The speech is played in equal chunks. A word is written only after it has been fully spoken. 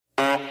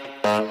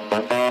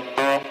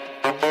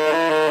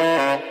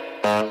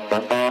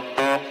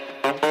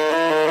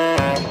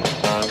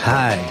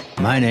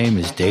My name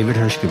is David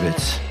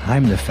Hershkovitz.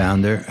 I'm the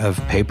founder of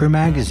Paper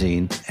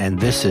Magazine, and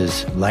this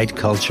is Light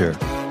Culture.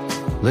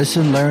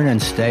 Listen, learn, and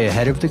stay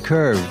ahead of the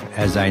curve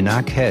as I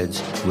knock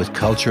heads with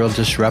cultural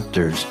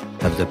disruptors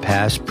of the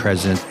past,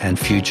 present, and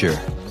future.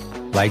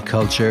 Light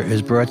Culture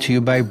is brought to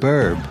you by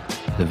Burb,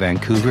 the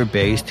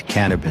Vancouver-based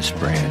cannabis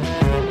brand.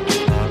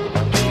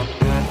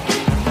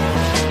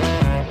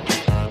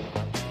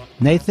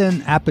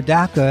 Nathan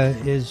Apodaca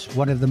is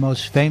one of the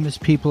most famous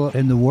people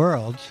in the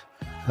world,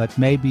 but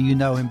maybe you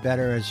know him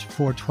better as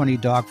 420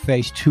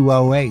 Dogface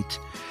 208.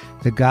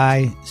 The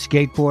guy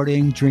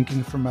skateboarding,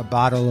 drinking from a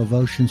bottle of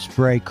Ocean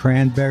Spray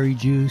cranberry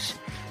juice,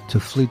 to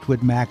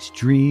Fleetwood Mac's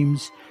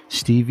Dreams,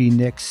 Stevie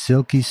Nicks'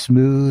 Silky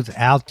Smooth,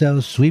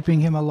 Alto,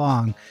 sweeping him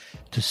along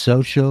to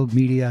social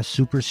media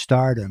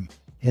superstardom.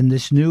 In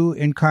this new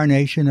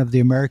incarnation of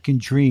the American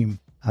dream,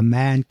 a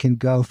man can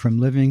go from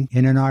living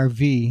in an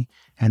RV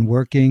and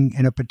working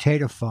in a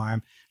potato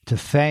farm to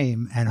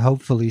fame and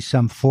hopefully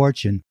some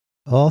fortune,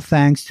 all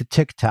thanks to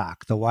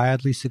TikTok, the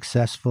wildly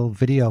successful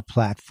video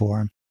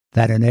platform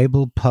that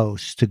enabled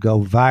posts to go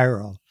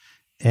viral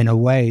in a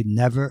way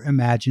never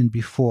imagined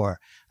before,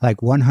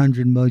 like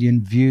 100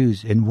 million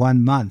views in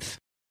 1 month.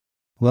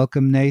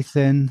 Welcome,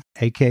 Nathan,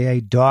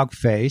 a.k.a.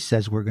 Dogface,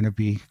 as we're going to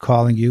be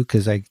calling you,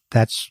 because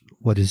that's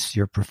what is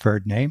your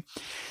preferred name,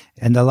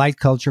 and the Light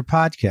Culture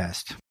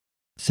Podcast.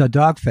 So,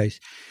 Dogface,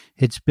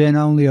 it's been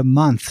only a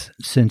month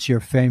since your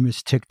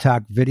famous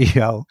TikTok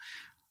video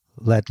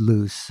let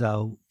loose.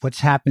 So what's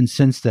happened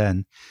since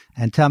then?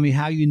 And tell me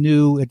how you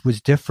knew it was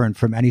different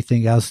from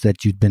anything else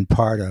that you'd been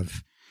part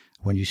of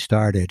when you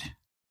started.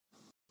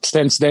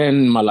 Since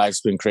then, my life's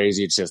been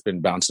crazy. It's just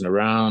been bouncing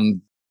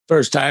around.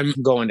 First time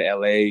going to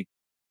LA,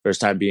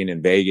 first time being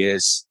in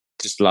Vegas,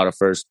 just a lot of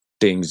first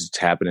things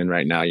happening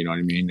right now, you know what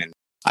I mean? And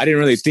I didn't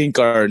really think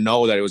or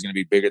know that it was going to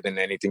be bigger than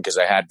anything because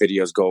I had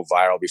videos go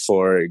viral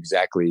before,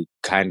 exactly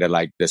kind of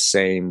like the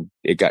same.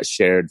 It got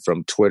shared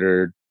from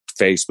Twitter,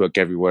 Facebook,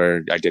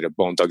 everywhere. I did a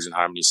Bone Thugs and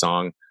Harmony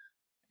song.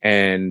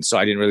 And so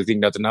I didn't really think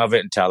nothing of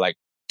it until like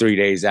 3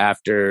 days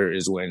after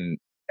is when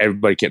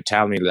everybody kept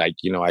telling me, like,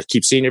 you know, I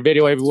keep seeing your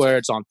video everywhere.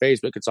 It's on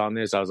Facebook. It's on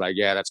this. I was like,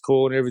 yeah, that's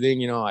cool and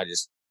everything. You know, I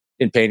just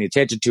didn't pay any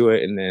attention to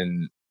it. And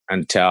then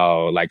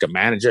until like a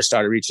manager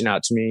started reaching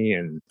out to me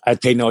and I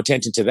paid no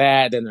attention to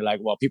that. Then they're like,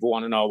 well, people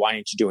want to know, why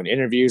aren't you doing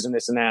interviews and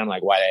this and that? I'm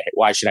like,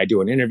 why should I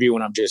do an interview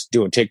when I'm just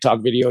doing TikTok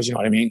videos? You know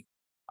what I mean?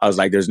 I was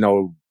like, there's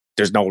no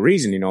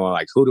reason, you know,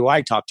 like, who do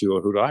I talk to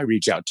or who do I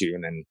reach out to?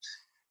 And then,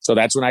 so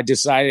that's when I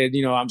decided,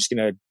 you know, I'm just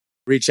going to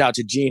reach out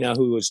to Gina,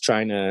 who was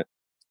trying to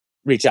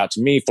reach out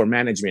to me for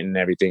management and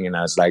everything. And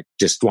I was like,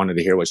 just wanted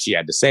to hear what she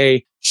had to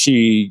say.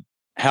 She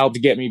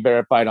helped get me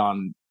verified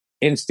on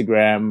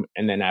Instagram.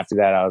 And then after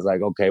that, I was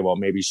like, okay, well,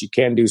 maybe she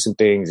can do some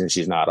things and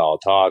she's not all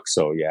talk.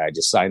 So yeah, I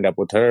just signed up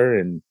with her.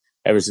 And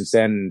ever since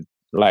then,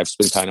 life's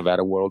been kind of at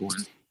a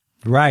whirlwind.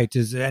 Right.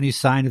 Is there any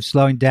sign of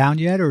slowing down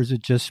yet, or is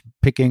it just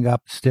picking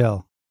up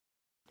still?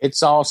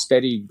 It's all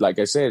steady, like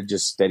I said,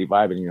 just steady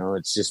vibing, you know.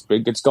 It's just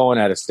big. It's going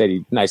at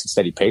a nice and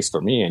steady pace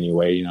for me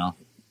anyway, you know.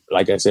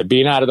 Like I said,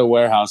 being out of the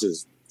warehouse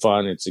is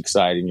fun. It's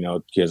exciting, you know,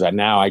 because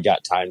now I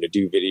got time to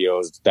do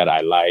videos that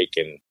I like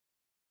and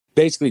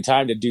basically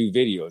time to do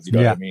videos, you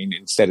know what I mean?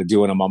 Instead of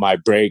doing them on my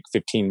break,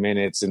 15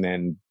 minutes and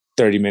then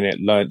 30-minute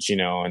lunch, you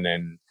know, and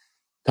then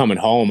coming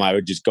home, I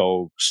would just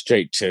go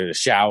straight to the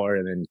shower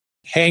and then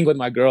hang with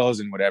my girls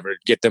and whatever,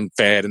 get them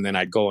fed. And then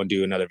I'd go and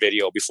do another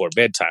video before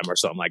bedtime or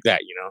something like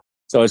that, you know?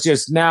 So it's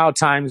just now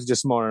time's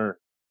just a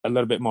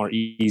little bit more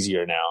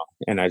easier now.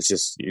 And it's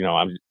just, you know,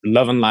 I'm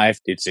loving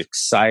life. It's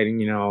exciting,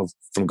 you know,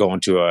 from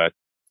going to a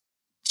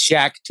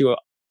shack to a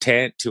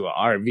tent to an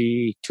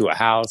RV to a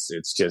house.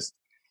 It's just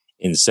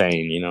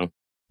insane, you know.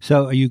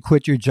 So you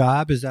quit your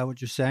job? Is that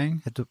what you're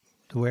saying at the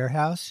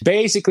warehouse?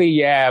 Basically,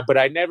 yeah. But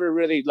I never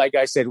really, like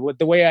I said,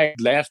 the way I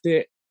left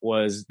it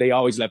was they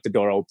always left the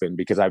door open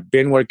because I've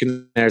been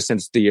working there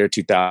since the year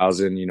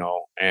 2000, you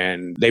know,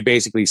 and they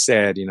basically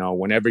said, you know,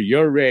 whenever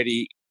you're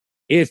ready,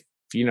 if,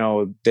 you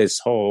know, this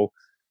whole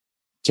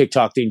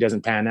TikTok thing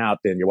doesn't pan out,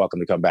 then you're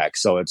welcome to come back.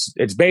 So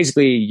it's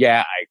basically,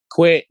 yeah, I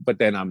quit, but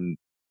then I'm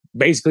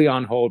basically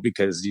on hold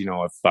because, you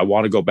know, if I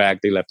want to go back,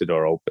 they left the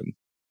door open.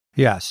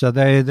 Yeah. So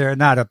they're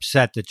not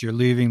upset that you're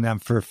leaving them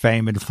for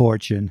fame and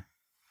fortune.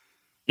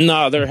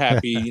 No, they're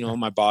happy. You know,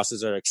 my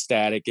bosses are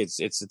ecstatic.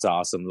 It's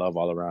awesome. Love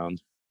all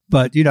around.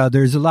 But, you know,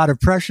 there's a lot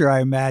of pressure, I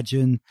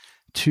imagine,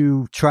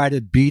 to try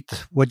to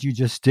beat what you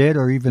just did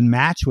or even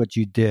match what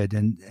you did.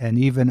 And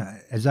even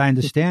as I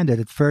understand it,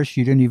 at first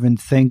you didn't even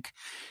think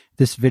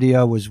this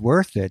video was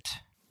worth it.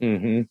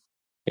 Mm-hmm.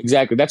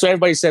 Exactly. That's what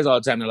everybody says all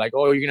the time. They're like,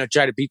 oh, you're going to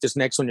try to beat this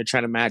next one. You're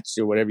trying to match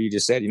or whatever you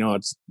just said. You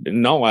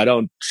know, I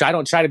don't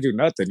try to do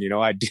nothing. You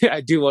know, I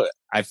do what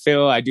I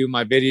feel. I do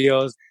my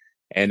videos.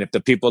 And if the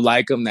people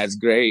like them, that's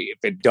great. If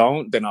it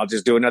don't, then I'll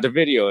just do another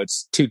video.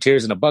 It's 2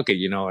 tears in a bucket.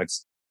 You know,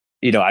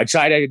 I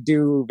try to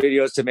do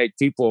videos to make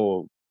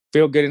people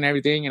feel good and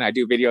everything. And I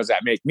do videos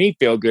that make me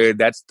feel good.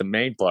 That's the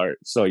main part.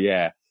 So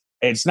yeah,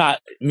 it's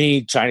not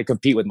me trying to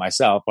compete with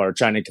myself or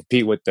trying to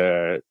compete with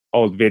the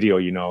old video.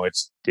 You know,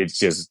 it's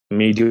just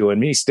me doing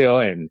me still.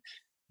 And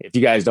if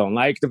you guys don't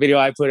like the video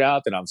I put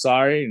out, then I'm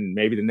sorry. And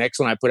maybe the next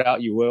one I put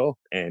out, you will.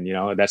 And, you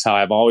know, that's how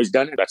I've always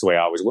done it. That's the way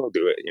I always will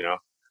do it, you know.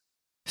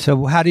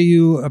 So how do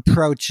you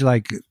approach,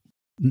 like,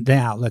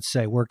 now, let's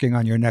say, working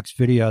on your next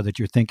video that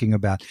you're thinking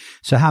about?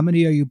 So how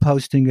many are you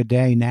posting a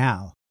day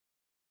now?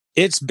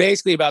 It's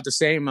basically about the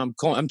same. I'm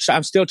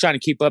still trying to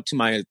keep up to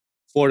my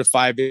 4 to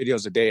 5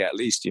 videos a day at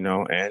least, you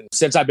know. And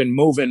since I've been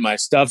moving my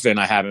stuff in,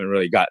 I haven't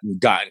really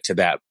gotten to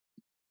that,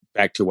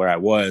 back to where I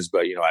was.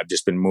 But, you know, I've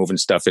just been moving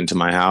stuff into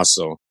my house.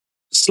 So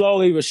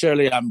slowly but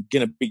surely, I'm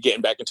going to be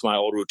getting back into my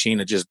old routine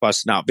of just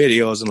busting out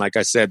videos. And like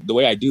I said, the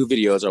way I do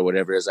videos or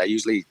whatever is I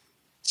usually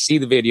see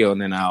the video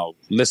and then I'll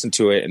listen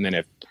to it. And then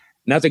if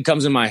nothing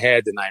comes in my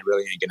head, then I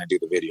really ain't going to do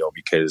the video,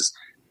 because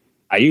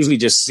I usually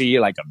just see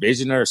like a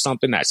vision or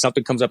something, that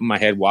something comes up in my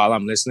head while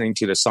I'm listening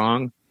to the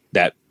song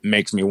that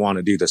makes me want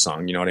to do the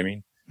song. You know what I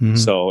mean? Mm-hmm.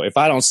 So if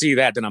I don't see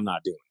that, then I'm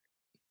not doing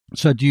it.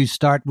 So do you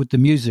start with the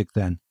music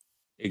then?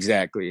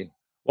 Exactly.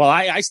 Well,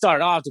 I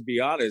start off, to be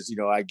honest, you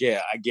know, I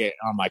get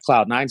on my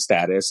Cloud9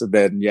 status, and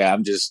then,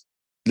 I'm just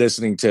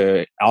listening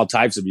to all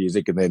types of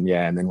music. And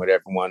then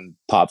whatever one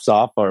pops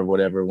off, or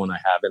whatever one I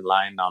have in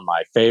line on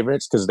my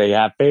favorites, because they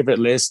have favorite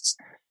lists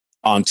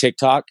on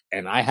TikTok.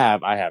 And I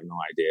have no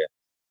idea.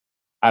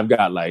 I've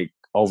got like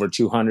over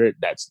 200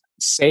 that's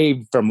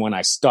saved from when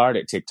I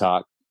started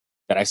TikTok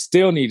that I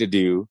still need to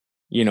do.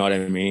 You know what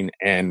I mean?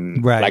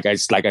 And like I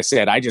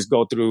said, I just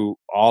go through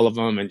all of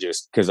them, and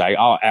just because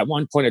at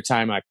one point in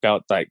time, I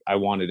felt like I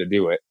wanted to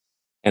do it,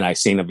 and I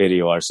seen a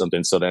video or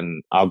something. So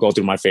then I'll go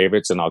through my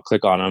favorites and I'll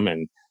click on them,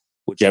 and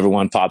whichever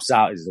one pops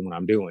out is the one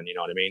I'm doing. You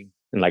know what I mean?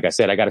 And like I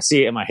said, I got to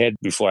see it in my head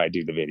before I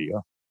do the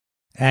video.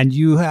 And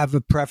you have a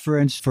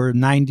preference for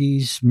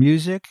 90s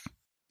music?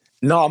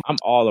 No, I'm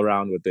all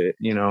around with it.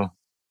 You know,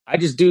 I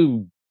just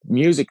do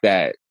music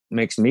that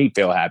makes me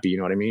feel happy. You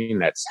know what I mean?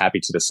 That's happy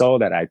to the soul,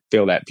 that I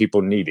feel that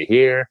people need to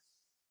hear.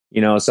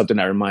 You know, something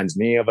that reminds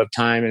me of a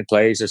time and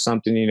place or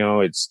something. You know,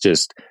 it's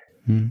just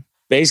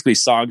basically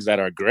songs that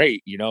are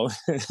great. You know,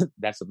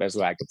 that's the best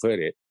way I could put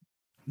it.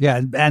 Yeah,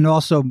 and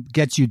also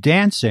gets you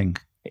dancing.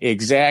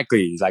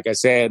 Exactly. Like I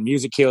said,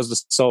 music kills the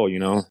soul. You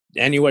know,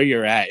 anywhere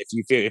you're at,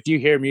 if you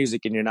hear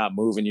music and you're not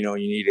moving, you know,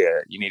 you need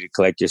to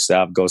collect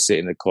yourself, go sit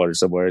in the corner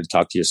somewhere and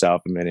talk to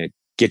yourself a minute,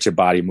 get your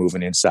body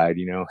moving inside.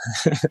 You know.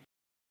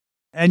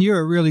 And you're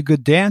a really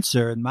good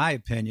dancer, in my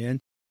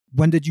opinion.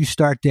 When did you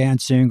start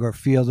dancing or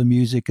feel the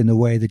music in the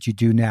way that you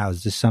do now?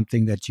 Is this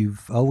something that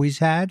you've always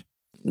had?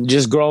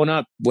 Just growing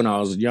up when I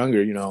was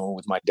younger, you know,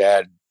 with my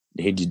dad,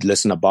 he'd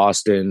listen to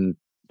Boston,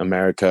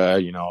 America,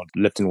 you know,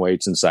 lifting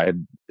weights inside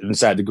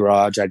the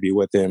garage. I'd be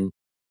with him,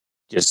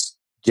 just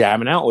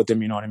jamming out with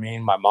him. You know what I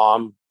mean? My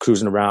mom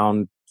cruising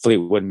around,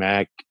 Fleetwood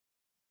Mac,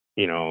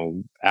 you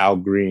know, Al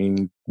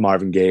Green,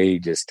 Marvin Gaye,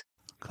 just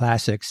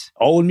classics,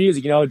 old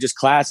music, you know, just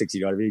classics,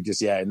 you know what I mean?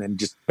 Just, and then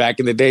just back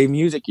in the day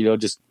music, you know,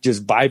 just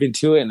vibing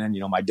to it. And then,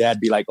 you know, my dad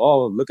be like,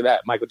 "Oh, look at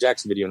that Michael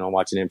Jackson video, and I'm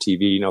watching MTV,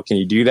 you know, can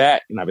you do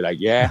that?" And I'd be like,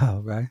 "Yeah." Oh,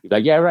 right. He'd be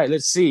like, "Yeah, right,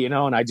 let's see," you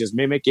know, and I just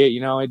mimic it, you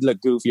know, it'd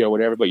look goofy or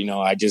whatever, but, you know,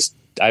 I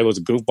was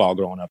a goofball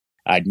growing up.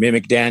 I'd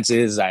mimic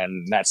dances,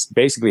 and that's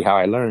basically how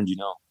I learned, you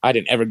know. I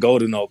didn't ever go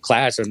to no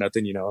class or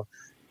nothing, you know.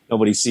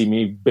 Nobody see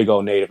me, big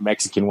old native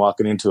Mexican,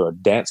 walking into a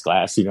dance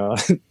class, you know.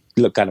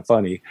 Look kind of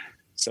funny.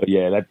 So,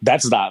 yeah,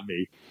 that's not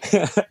me.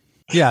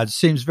 Yeah, it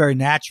seems very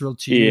natural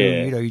to you.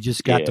 Yeah. You know, you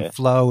just got the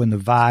flow and the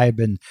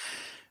vibe and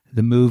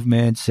the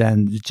movements,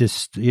 and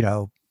just, you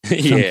know,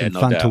 something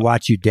fun to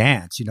watch you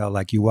dance. You know,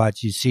 like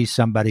you see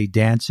somebody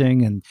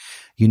dancing, and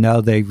you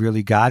know they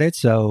really got it.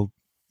 So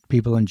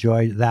people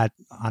enjoy that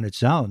on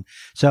its own.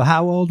 So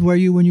how old were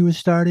you when you were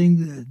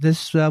starting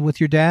this with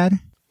your dad?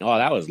 Oh,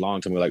 that was a long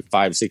time. We were like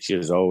 5, 6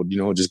 years old, you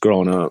know, just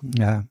growing up.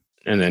 Yeah.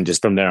 And then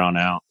just from there on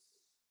out.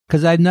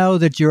 Because I know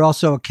that you're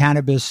also a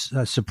cannabis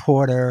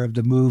supporter of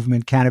the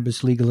movement,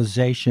 cannabis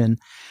legalization.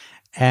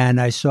 And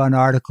I saw an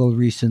article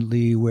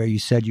recently where you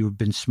said you've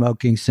been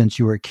smoking since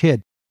you were a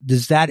kid.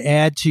 Does that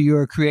add to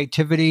your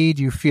creativity?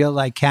 Do you feel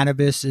like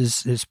cannabis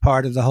is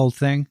part of the whole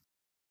thing?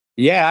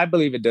 Yeah, I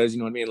believe it does. You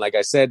know what I mean? Like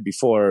I said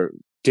before,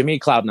 to me,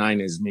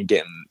 Cloud9 is me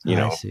getting, you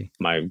know,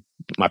 my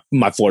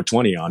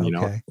 420 on, you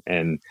know,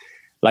 and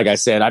like I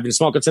said, I've been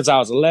smoking since I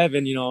was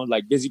 11, you know,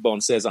 like Bizzy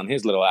Bone says on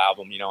his little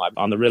album, you know,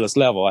 on the realest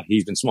level,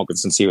 he's been smoking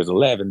since he was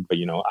 11. But,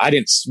 you know, I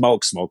didn't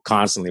smoke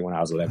constantly when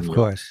I was 11. Of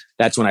course.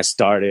 That's when I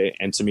started.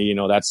 And to me, you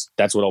know, that's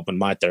what opened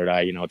my third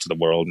eye, you know, to the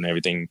world and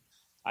everything.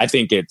 I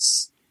think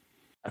it's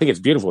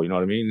beautiful. You know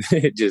what I mean?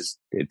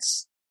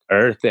 It's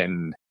earth,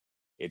 and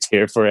it's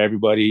here for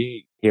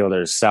everybody. Heal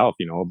their self,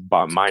 you know,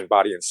 mind,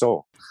 body, and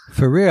soul.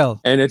 For real.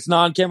 And it's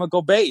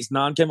non-chemical based,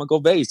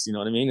 you know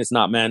what I mean? It's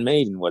not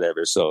man-made and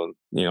whatever. So,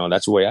 you know,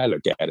 that's the way I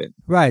look at it.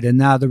 Right. And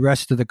now the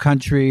rest of the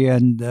country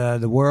and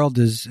the world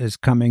is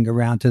coming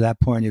around to that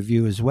point of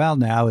view as well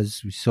now,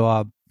 as we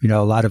saw, you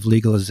know, a lot of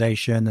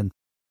legalization and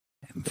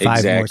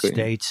 5 more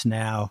states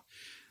now.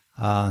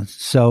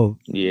 So,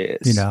 yes.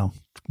 You know,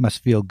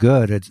 must feel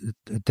good at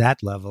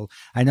that level.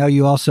 I know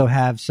you also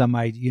have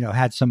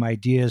had some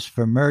ideas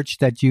for merch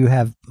that you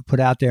have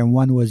put out there, and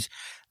one was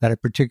that I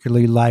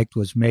particularly liked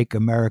was Make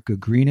America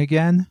Green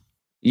Again.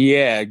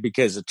 Yeah,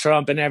 because of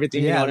Trump and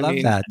everything, you Yeah, know I what I love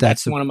mean? that.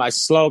 That's one of my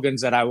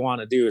slogans that I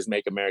want to do is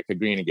make America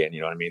green again,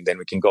 you know what I mean? Then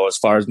we can go as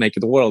far as making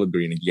the world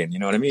green again, you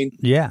know what I mean?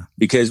 Yeah.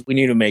 Because we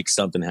need to make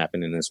something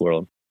happen in this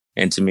world.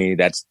 And to me,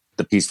 that's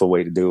the peaceful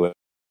way to do it.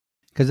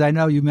 Because I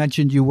know you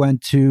mentioned you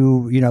went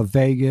to,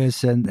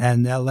 Vegas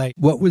and LA.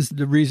 What was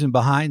the reason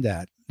behind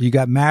that? You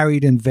got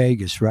married in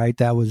Vegas, right?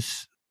 That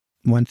was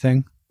one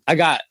thing? I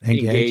got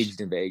Engaged?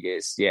 engaged in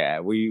Vegas.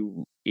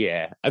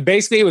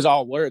 Basically, it was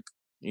all work.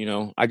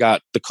 I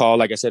got the call,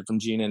 like I said, from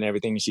Gina and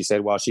everything. And she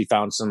said, well, she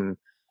found some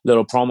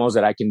little promos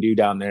that I can do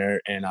down there.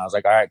 And I was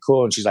like, all right,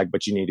 cool. And she's like,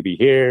 but you need to be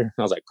here. And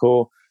I was like,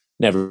 cool.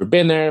 Never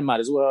been there.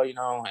 Might as well,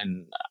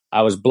 And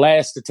I was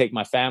blessed to take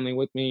my family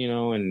with me,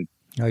 and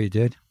Oh, you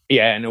did?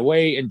 yeah, in a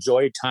way,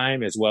 enjoy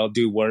time as well,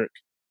 do work.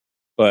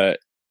 But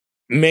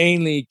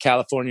mainly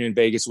California and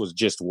Vegas was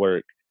just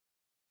work.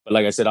 But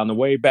like I said, on the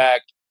way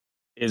back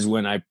is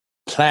when I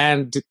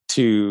planned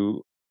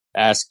to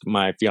ask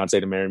my fiance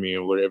to marry me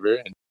or whatever.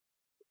 And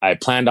I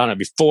planned on it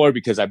before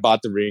because I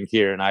bought the ring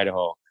here in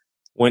Idaho,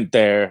 went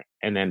there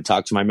and then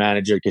talked to my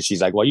manager because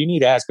she's like, well, you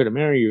need to ask her to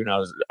marry you. And I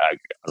was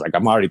like,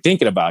 I'm already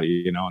thinking about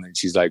it, And then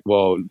she's like,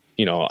 well,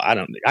 I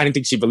didn't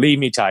think she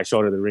believed me till I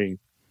showed her the ring.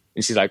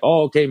 And she's like,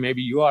 oh, okay,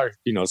 maybe you are,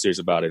 serious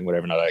about it and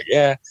whatever. And I was like,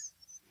 yeah.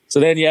 So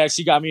then, yeah,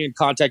 she got me in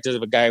contact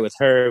with a guy with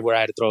her where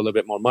I had to throw a little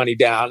bit more money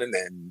down. And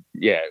then,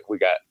 yeah, we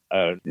got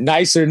a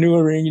nicer,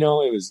 newer ring,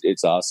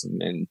 it's awesome.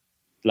 And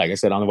like I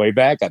said, on the way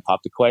back, I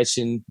popped the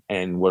question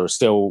and we're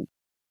still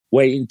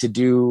waiting to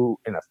do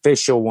an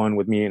official one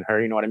with me and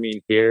her, you know what I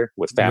mean? Here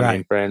with family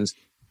and friends.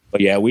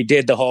 But yeah, we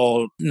did the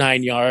whole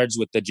 9 yards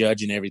with the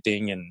judge and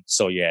everything. And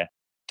so, yeah,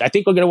 I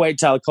think we're going to wait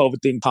till the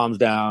COVID thing calms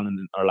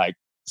down or like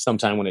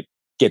sometime when it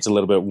gets a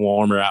little bit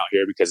warmer out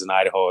here because in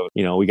Idaho,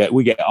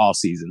 we get all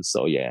seasons.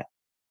 So yeah.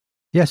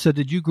 Yeah. So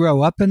did you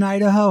grow up in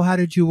Idaho? How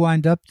did you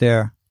wind up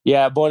there?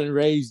 Yeah, born and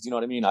raised, you know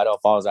what I mean? Idaho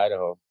Falls,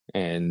 Idaho.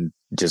 And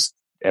just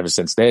ever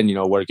since then,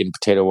 working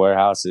potato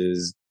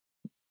warehouses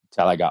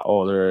till I got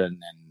older. And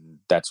then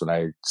that's when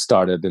I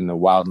started in the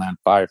wildland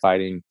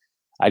firefighting.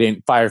 I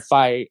didn't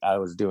firefight. I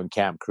was doing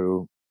camp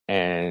crew.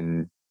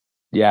 And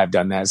yeah, I've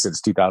done that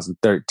since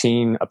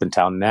 2013 up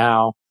until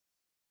now.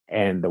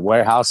 And the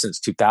warehouse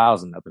since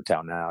 2000 up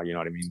until now. You know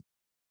what I mean?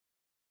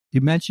 You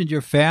mentioned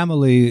your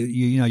family.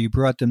 You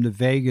brought them to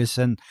Vegas,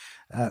 and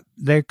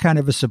they're kind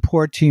of a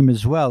support team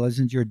as well.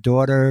 Isn't your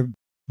daughter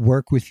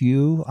work with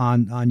you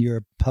on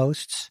your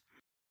posts?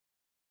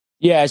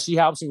 Yeah, she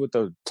helps me with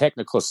the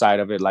technical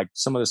side of it. Like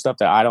some of the stuff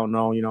that I don't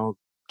know,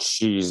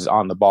 she's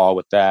on the ball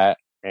with that.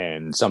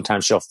 And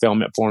sometimes she'll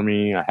film it for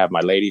me. I have my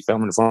lady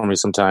filming it for me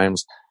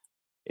sometimes.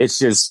 It's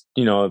just,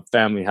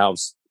 family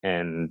helps.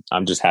 And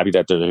I'm just happy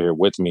that they're here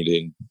with me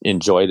to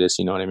enjoy this,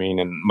 you know what I mean?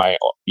 And my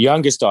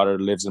youngest daughter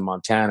lives in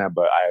Montana,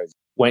 but I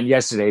went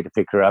yesterday to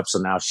pick her up. So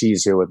now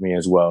she's here with me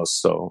as well.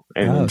 So,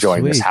 and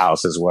enjoying this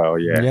house as well.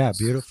 Yeah. Yeah.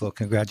 Beautiful.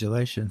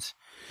 Congratulations.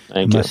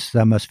 Thank you.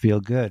 That must feel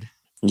good.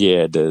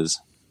 Yeah, it does.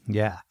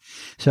 Yeah.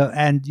 So,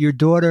 and your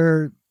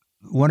daughter,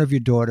 one of your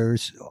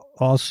daughters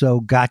also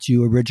got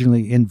you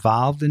originally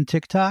involved in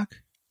TikTok?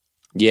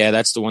 Yeah,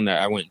 that's the one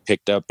that I went and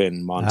picked up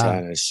in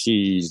Montana.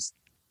 She's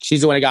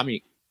the one that got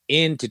me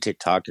into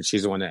TikTok, and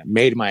she's the one that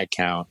made my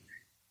account.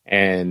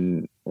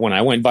 And when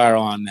I went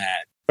viral on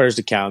that first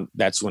account,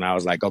 that's when I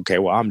was like, okay,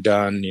 well, I'm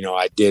done.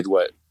 I did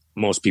what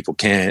most people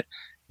can't.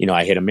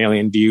 I hit 1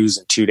 million views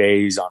in 2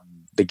 days on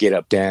the Get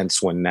Up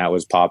dance when that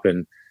was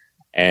popping,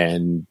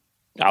 and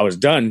I was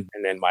done.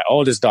 And then my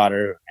oldest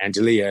daughter,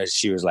 Angelia,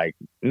 she was like,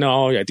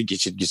 no, I think you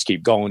should just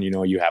keep going.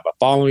 You have a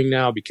following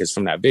now, because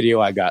from that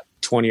video, I got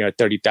 20 or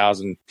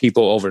 30,000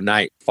 people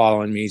overnight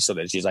following me. So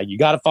that she's like, you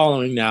got a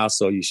following now,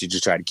 so you should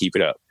just try to keep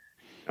it up.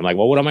 I'm like,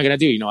 well, what am I going to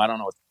do? I don't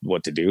know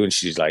what to do. And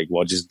she's like,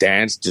 well, just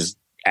dance, just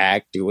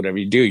act, do whatever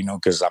you do,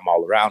 because I'm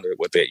all around it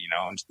with it,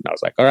 And I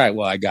was like, all right,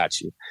 well, I got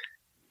you.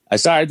 I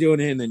started doing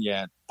it, and then,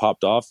 yeah, it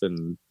popped off.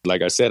 And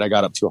like I said, I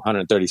got up to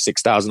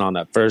 136,000 on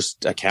that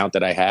first account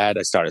that I had.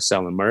 I started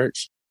selling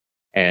merch,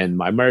 and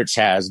my merch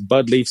has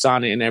bud leaves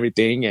on it and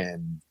everything.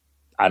 And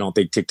I don't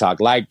think TikTok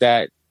liked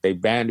that. They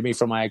banned me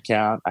from my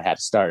account. I had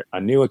to start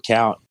a new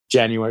account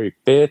January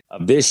 5th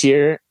of this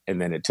year. And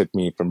then it took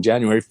me from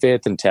January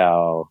 5th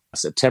until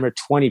September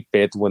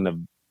 25th when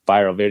the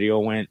viral video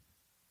went.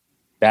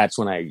 That's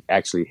when I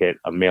actually hit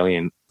 1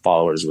 million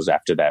followers, was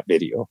after that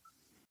video.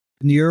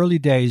 In the early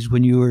days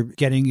when you were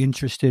getting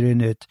interested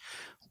in it,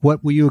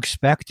 what were you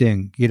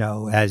expecting,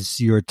 as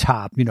your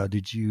top?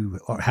 Did you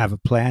have a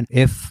plan?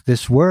 If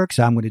this works,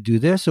 I'm going to do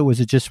this, or was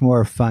it just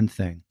more a fun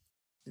thing?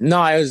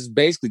 No, it was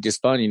basically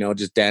just fun,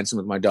 just dancing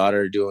with my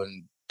daughter,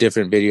 doing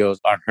different videos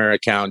on her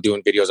account,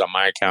 doing videos on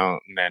my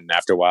account. And then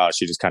after a while,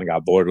 she just kind of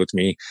got bored with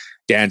me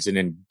dancing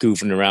and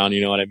goofing around,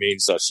 you know what I mean?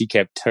 So she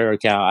kept her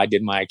account, I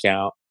did my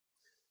account.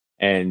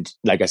 And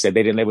like I said,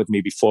 they didn't live with me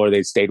before,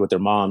 they stayed with their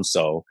mom.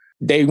 So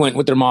they went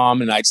with their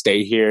mom, and I'd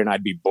stay here and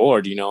I'd be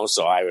bored,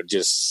 So I would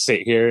just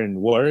sit here and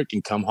work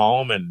and come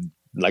home and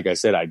like I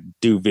said, I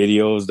do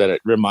videos that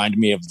remind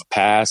me of the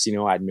past. You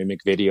know, I mimic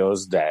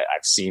videos that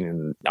I've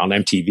seen on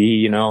MTV,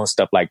 you know,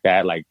 stuff like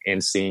that, like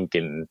NSYNC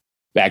and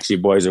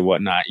Backstreet Boys or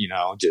whatnot, you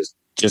know,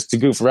 just to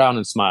goof around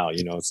and smile,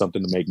 you know,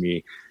 something to make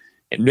me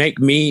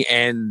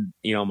and,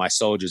 you know, my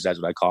soldiers,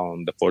 that's what I call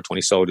them, the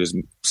 420 soldiers,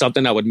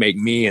 something that would make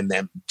me and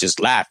them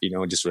just laugh, you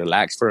know, just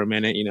relax for a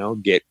minute, you know,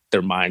 get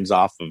their minds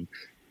off of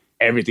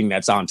everything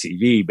that's on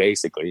TV,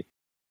 basically.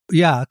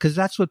 Yeah, because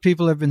that's what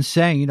people have been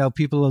saying. You know,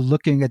 people are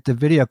looking at the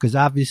video because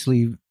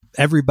obviously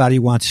everybody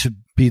wants to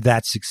be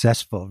that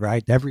successful,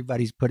 right?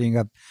 Everybody's putting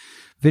up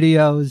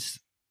videos.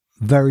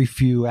 Very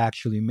few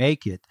actually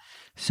make it.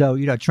 So,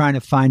 you know, trying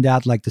to find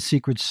out like the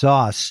secret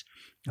sauce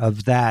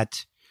of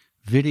that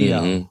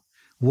video. Mm-hmm.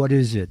 What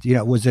is it? You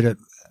know, was it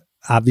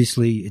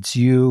obviously it's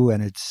you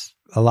and it's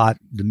a lot,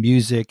 the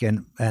music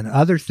and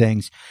other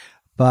things.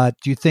 But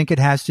do you think it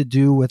has to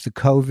do with the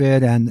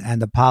COVID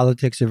and the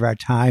politics of our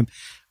time,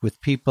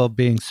 with people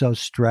being so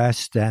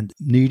stressed and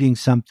needing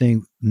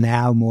something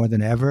now more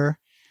than ever?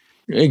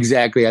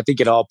 Exactly. I think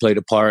it all played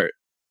a part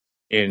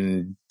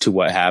into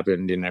what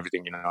happened and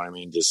everything, you know what I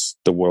mean? Just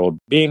the world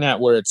being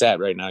at where it's at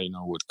right now, you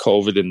know, with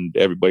COVID and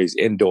everybody's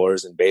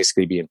indoors and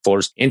basically being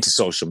forced into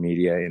social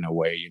media in a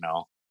way, you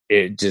know,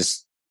 it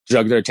just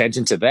drug their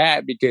attention to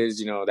that because,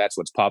 you know, that's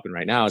what's popping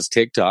right now is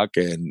TikTok,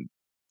 and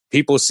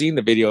people seeing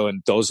the video,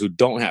 and those who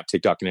don't have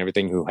TikTok and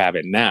everything who have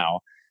it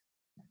now,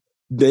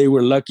 they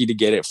were lucky to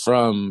get it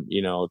from,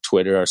 you know,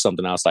 Twitter or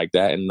something else like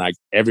that. And like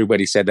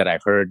everybody said that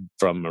I've heard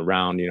from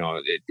around, you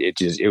know,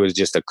 it was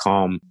just a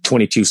calm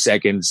 22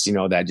 seconds, you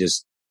know, that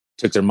just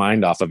took their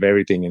mind off of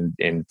everything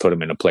and put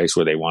them in a place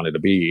where they wanted to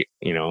be,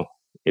 you know.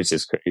 It's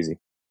just crazy.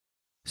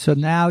 So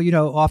now, you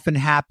know, often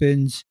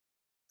happens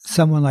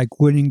someone like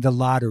winning the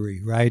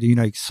lottery, right? You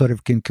know, you sort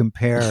of can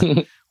compare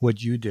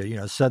what you did. You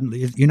know,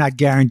 suddenly you're not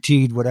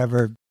guaranteed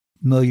whatever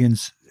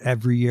millions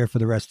every year for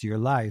the rest of your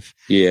life.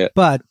 Yeah.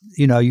 But,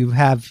 you know, you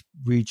have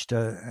reached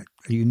a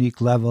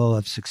unique level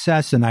of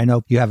success. And I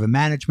know you have a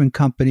management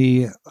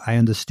company. I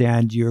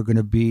understand you're going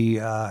to be,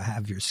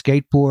 have your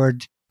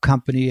skateboard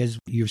company as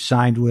you're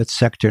signed with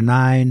Sector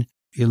 9.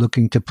 You're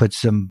looking to put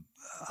some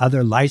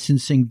other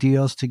licensing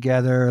deals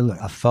together.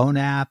 A phone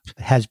app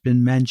has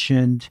been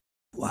mentioned.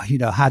 Well, you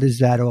know, how does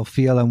that all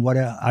feel? And what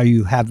are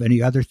you have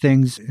any other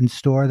things in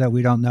store that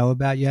we don't know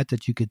about yet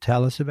that you could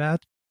tell us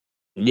about?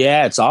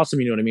 Yeah, it's awesome.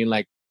 You know what I mean?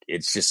 Like,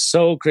 it's just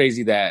so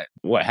crazy that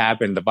what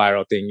happened, the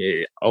viral thing,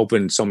 it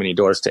opened so many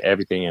doors to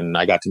everything. And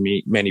I got to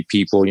meet many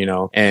people, you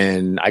know,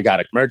 and I got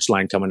a merch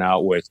line coming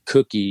out with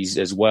cookies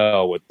as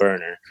well with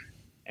Burner.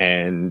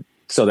 And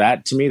so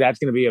that, to me, that's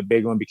going to be a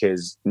big one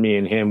because me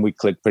and him, we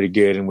clicked pretty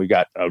good and we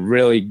got a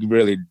really,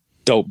 really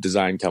dope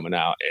design coming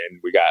out. And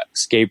we got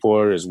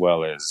skateboard as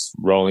well as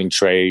rolling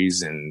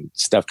trays and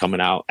stuff coming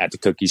out at the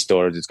cookie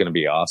stores. It's going to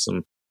be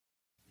awesome.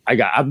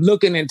 I'm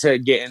looking into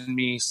getting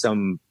me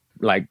some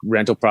like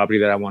rental property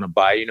that I want to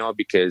buy, you know,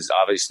 because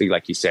obviously,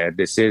 like you said,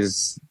 this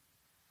is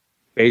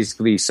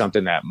basically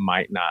something that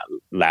might not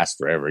last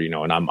forever, you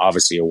know, and I'm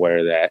obviously aware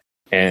of that.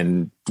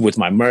 And with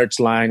my merch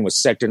line, with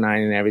Sector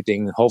 9 and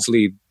everything,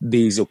 hopefully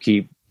these will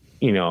keep,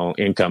 you know,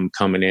 income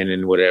coming in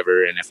and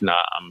whatever. And if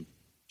not, I'm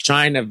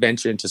trying to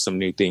venture into some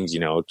new things, you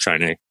know,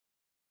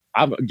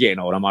 I'm getting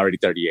old. I'm already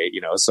 38,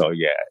 you know, so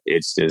yeah,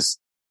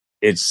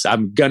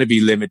 I'm going to be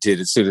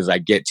limited as soon as I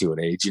get to an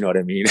age, you know what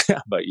I mean?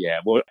 But yeah,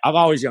 well, I'm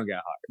always young at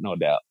heart, no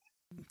doubt.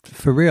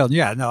 For real.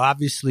 Yeah. No,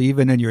 obviously,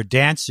 even in your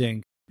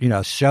dancing, you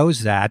know,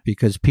 shows that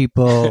because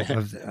people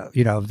of,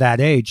 you know, of that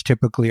age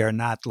typically are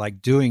not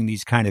like doing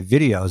these kind of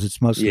videos.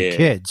 It's mostly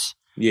kids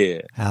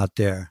out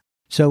there.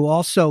 So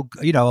also,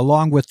 you know,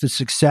 along with the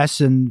success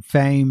and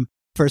fame,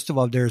 first of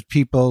all, there's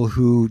people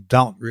who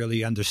don't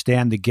really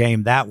understand the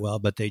game that well,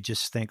 but they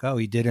just think, oh,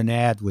 he did an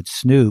ad with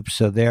Snoop,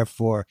 so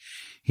therefore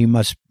he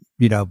must,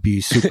 you know,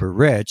 be super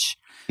rich.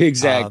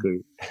 Exactly.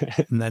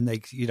 And then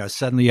they, you know,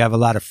 suddenly you have a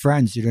lot of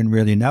friends you didn't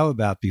really know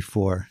about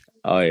before.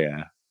 Oh,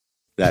 yeah.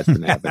 That's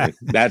been happening.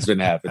 That's been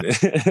happening.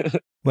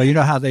 Well, you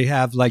know how they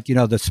have like, you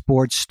know, the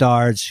sports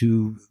stars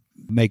who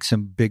make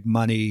some big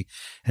money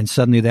and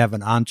suddenly they have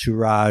an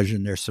entourage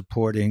and they're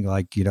supporting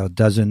like, you know,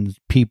 dozen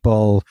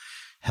people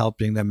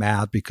helping them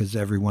out because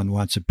everyone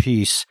wants a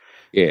piece.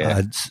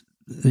 Yeah.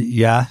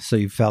 Yeah. So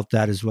you felt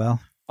that as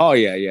well? Oh,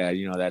 yeah. Yeah.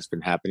 You know, that's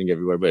been happening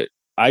everywhere. But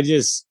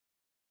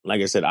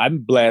like I said, I'm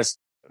blessed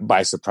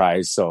by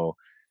surprise. So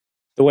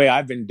the way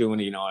I've been doing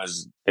it, you know,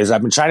 is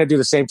I've been trying to do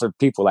the same for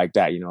people like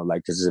that, you know,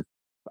 like, because if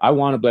I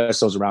want to bless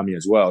those around me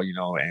as well, you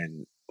know,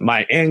 and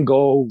my end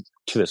goal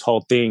to this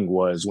whole thing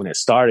was when it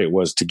started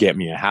was to get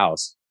me a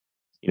house,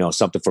 you know,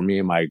 something for me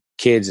and my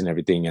kids and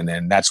everything. And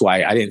then that's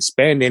why I didn't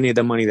spend any of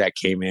the money that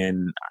came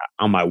in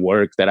on my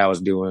work that I was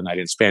doing. I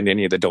didn't spend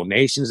any of the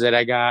donations that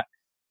I got.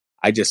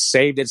 I just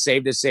saved it.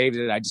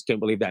 I just couldn't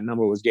believe that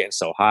number was getting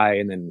so high.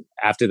 And then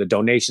after the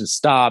donation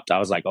stopped, I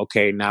was like,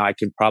 okay, now I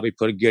can probably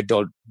put a good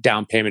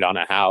down payment on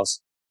a house.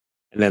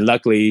 And then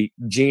luckily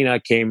Gina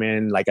came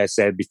in, like I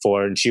said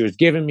before, and she was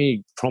giving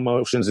me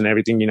promotions and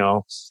everything, you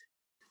know,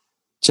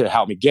 to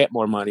help me get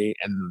more money.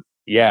 And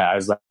yeah, I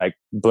was like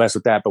blessed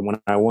with that. But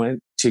when I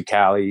went to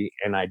Cali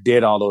and I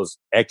did all those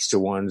extra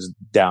ones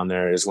down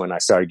there is when I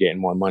started getting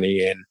more money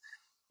in.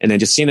 And then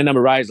just seeing the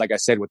number rise, like I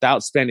said,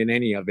 without spending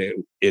any of it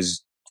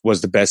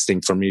was the best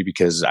thing for me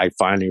because I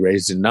finally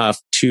raised enough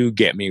to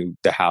get me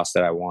the house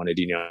that I wanted,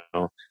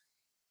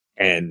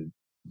 and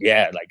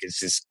yeah, like it's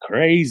just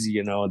crazy,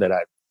 that I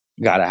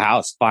got a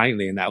house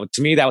finally. And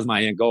to me, that was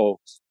my end goal.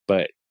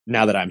 But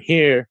now that I'm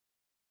here,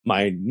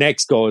 my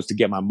next goal is to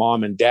get my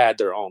mom and dad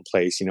their own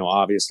place,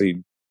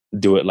 obviously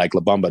do it like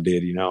La Bamba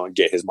did, and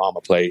get his mom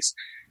a place.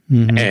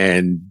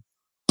 Mm-hmm.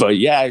 But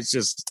yeah, it's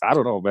just, I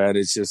don't know, man.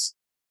 It's just,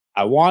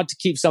 I want to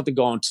keep something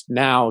going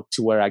now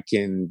to where I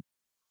can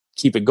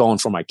keep it going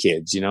for my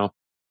kids,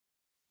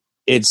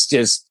 It's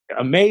just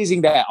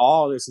amazing that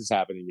all this is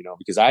happening,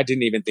 because I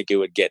didn't even think it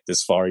would get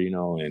this far,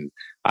 and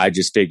I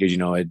just figured,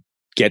 it'd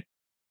get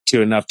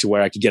to enough to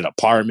where I could get an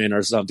apartment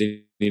or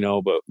something,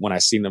 but when I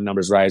seen the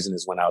numbers rising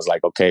is when I was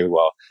like, okay,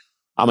 well,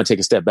 I'm going to take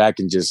a step back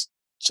and just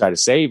try to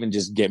save and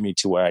just get me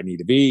to where I need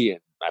to be. And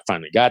I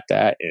finally got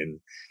that. And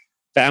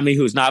family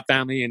who's not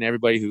family and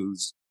everybody who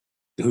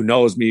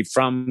knows me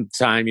from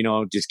time,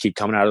 just keep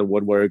coming out of the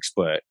woodworks.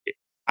 But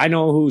I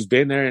know who's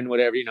been there and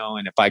whatever,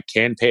 and if I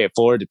can pay it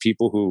forward to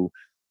people who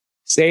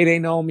say they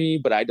know me,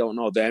 but I don't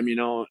know them,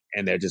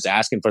 and they're just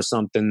asking for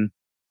something,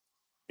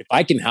 if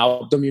I can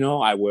help them,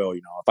 I will,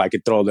 if I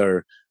could throw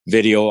their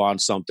video on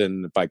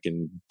something, if I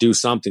can do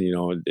something,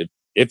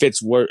 if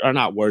it's worth or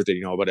not worth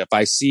it, but if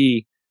I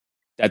see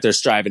that they're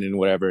striving and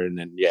whatever, and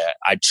then, yeah,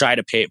 I try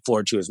to pay it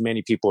forward to as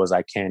many people as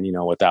I can,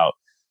 without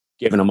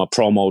giving them a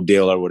promo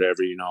deal or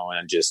whatever,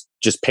 and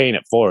just paying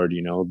it forward,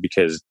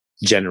 because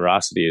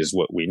generosity is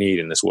what we need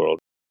in this world.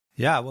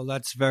 Yeah, well,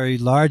 that's very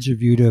large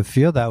of you to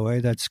feel that way.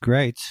 That's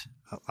great.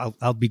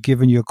 I'll be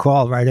giving you a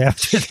call right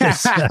after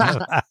this.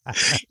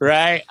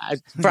 Right? I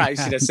probably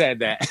should have said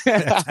that.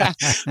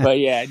 But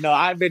yeah, no,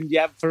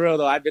 for real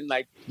though, I've been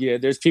like, yeah,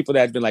 there's people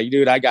that have been like,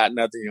 dude, I got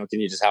nothing, can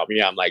you just help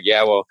me out? I'm like,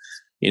 yeah, well,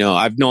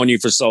 I've known you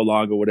for so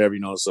long or whatever,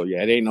 so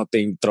yeah, it ain't no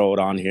thing, throw it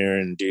on here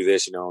and do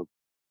this, as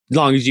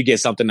long as you get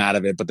something out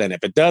of it. But then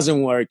if it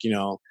doesn't work,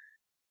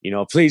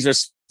 please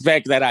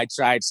respect that I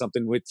tried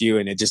something with you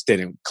and it just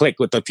didn't click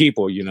with the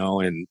people,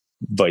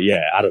 but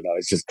yeah, I don't know.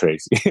 It's just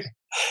crazy.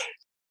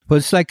 But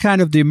it's like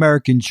kind of the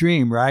American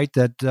dream, right?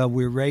 That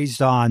we're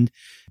raised on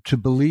to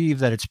believe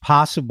that it's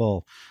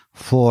possible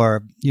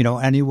for,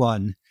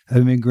 anyone,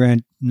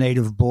 immigrant,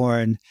 native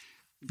born,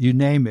 you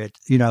name it,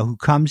 who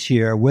comes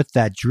here with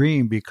that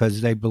dream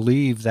because they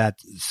believe that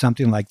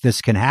something like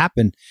this can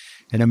happen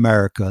in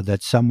America,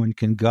 that someone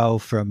can go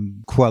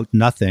from, quote,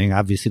 nothing.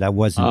 Obviously, that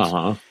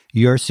wasn't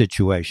your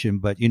situation,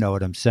 but you know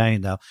what I'm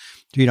saying, though,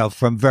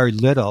 from very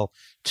little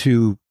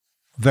to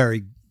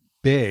very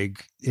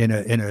big in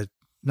a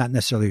not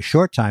necessarily a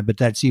short time, but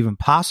that's even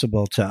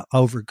possible to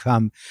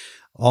overcome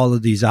all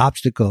of these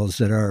obstacles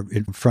that are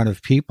in front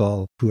of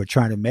people who are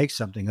trying to make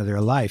something of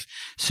their life.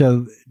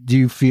 So do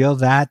you feel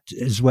that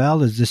as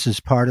well? As this is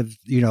part of,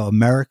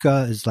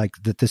 America, is like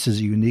that this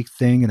is a unique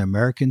thing, an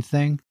American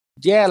thing?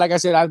 Yeah, like I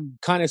said, I'm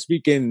kind of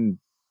speaking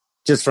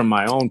just from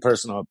my own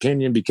personal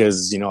opinion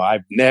because,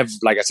 I've never,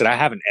 like I said, I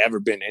haven't ever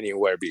been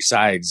anywhere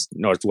besides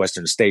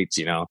Northwestern states,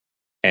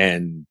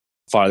 and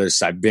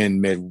farthest I've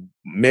been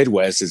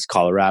Midwest is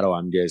Colorado,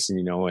 I'm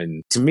guessing,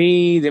 and to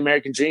me, the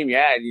American dream,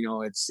 yeah,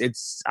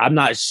 it's, I'm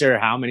not sure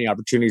how many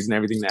opportunities and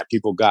everything that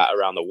people got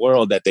around the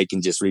world that they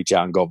can just reach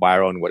out and go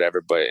viral and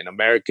whatever. But in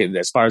America,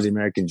 as far as the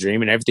American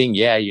dream and everything,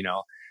 yeah,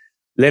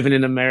 living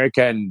in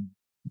America and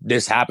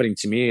this happening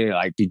to me,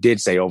 like you did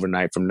say,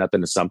 overnight from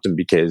nothing to something,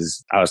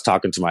 because I was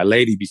talking to my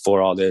lady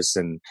before all this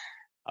and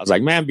I was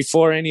like, man,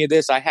 before any of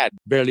this, I had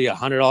barely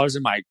 $100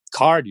 in my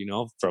card,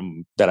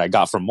 from that I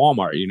got from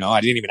Walmart.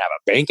 I didn't even have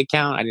a bank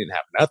account. I didn't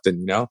have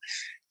nothing,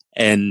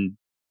 and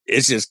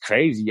it's just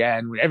crazy. Yeah.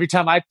 And every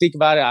time I think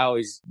about it, I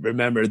always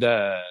remember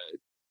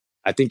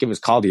I think it was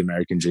called The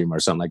American Dream or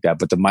something like that,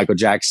 but the Michael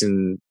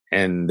Jackson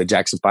and the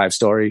Jackson 5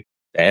 story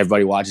that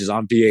everybody watches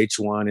on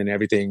VH1 and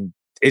everything.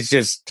 It's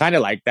just kind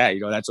of like that.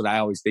 That's what I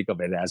always think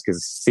of it as,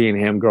 because seeing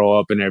him grow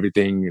up and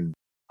everything and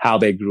how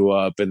they grew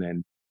up, and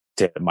then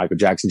to Michael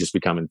Jackson just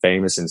becoming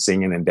famous and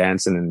singing and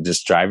dancing and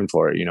just striving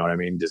for it. You know what I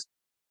mean? Just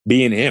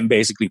being him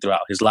basically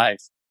throughout his life.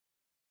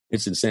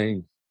 It's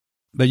insane.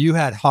 But you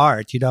had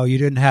heart, you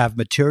didn't have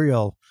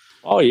material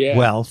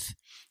wealth,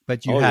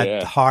 but you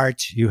had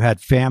heart, you had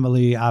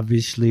family.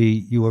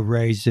 Obviously, you were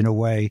raised in a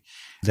way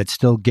that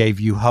still gave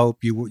you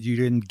hope. You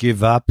didn't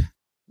give up.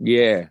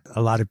 Yeah.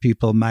 A lot of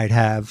people might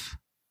have.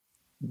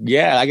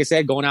 Yeah. Like I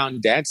said, going out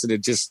and dancing,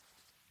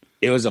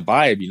 it was a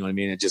vibe. You know what I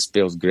mean? It just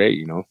feels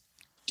great,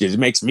 It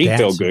makes me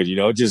feel good,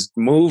 just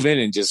moving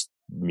and just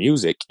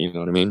music. You know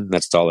what I mean?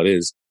 That's all it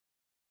is.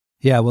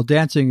 Yeah, well,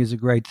 dancing is a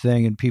great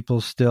thing, and people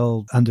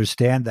still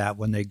understand that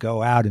when they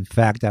go out. In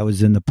fact, I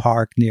was in the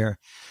park near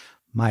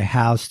my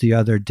house the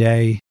other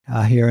day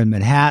here in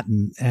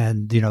Manhattan,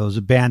 and, there was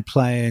a band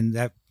playing,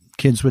 that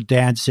kids were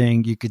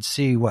dancing. You could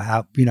see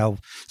how,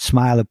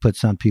 smile it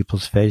puts on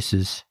people's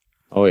faces.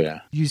 Oh, yeah.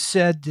 You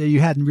said you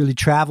hadn't really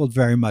traveled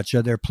very much.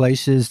 Are there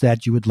places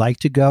that you would like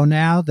to go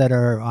now that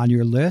are on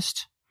your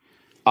list?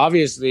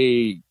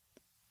 Obviously,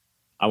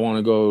 I want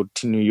to go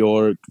to New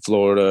York,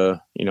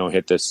 Florida,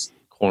 hit the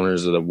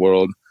corners of the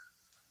world.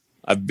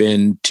 I've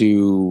been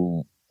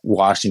to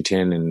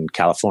Washington and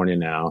California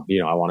now.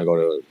 I want to go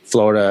to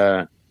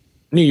Florida,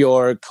 New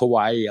York,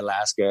 Hawaii,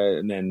 Alaska,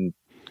 and then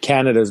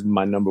Canada's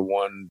my number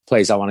one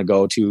place I want to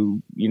go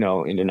to,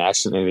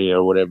 internationally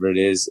or whatever it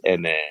is.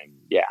 And then,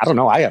 yeah, I don't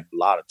know. I have a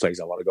lot of places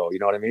I want to go. You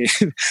know what I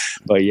mean?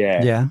 But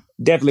yeah,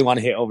 definitely want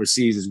to hit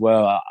overseas as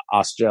well.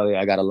 Australia,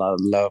 I got a lot of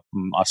love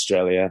from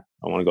Australia.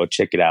 I want to go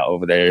check it out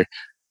over there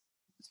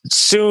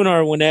soon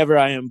or whenever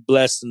I am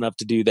blessed enough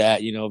to do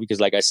that, because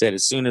like I said,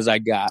 as soon as I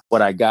got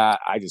what I got,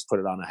 I just put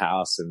it on a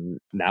house and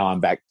now I'm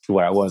back to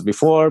where I was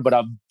before, but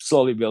I'm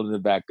slowly building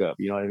it back up.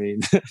 You know what I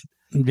mean?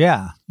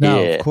 Yeah,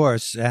 no, yeah. Of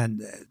course.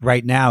 And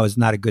right now is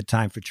not a good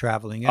time for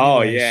traveling anyway.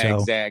 Oh, yeah,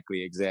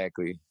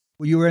 exactly.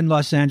 Well, you were in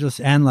Los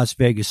Angeles and Las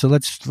Vegas. So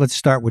let's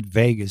start with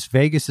Vegas.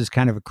 Vegas is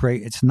kind of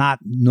it's not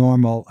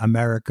normal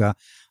America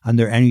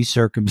under any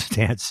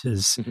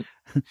circumstances.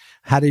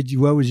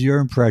 What was your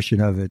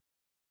impression of it?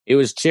 It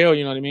was chill,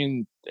 you know what I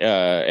mean?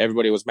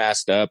 Everybody was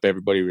masked up.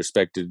 Everybody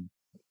respected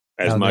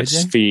as much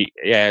feet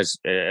as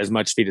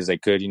much feet as they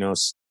could,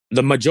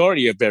 The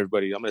majority of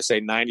everybody, I'm going to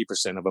say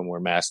 90% of them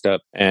were masked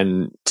up.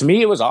 And to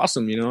me, it was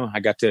awesome, I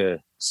got to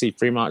see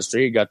Fremont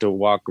Street, got to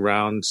walk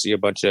around,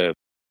 got to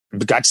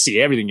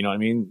see everything, you know what I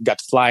mean? Got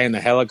to fly in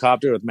the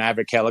helicopter with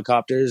Maverick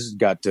helicopters,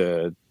 got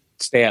to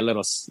stay at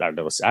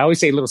I always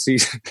say Little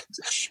Caesars.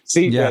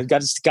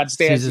 Got to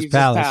stay at Caesar's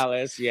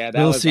Palace. Yeah, that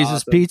Little was Caesar's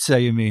awesome. Pizza,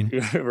 you mean?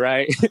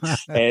 Right.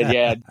 And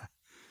yeah,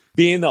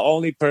 being the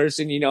only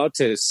person,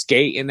 to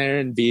skate in there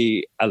and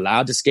be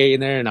allowed to skate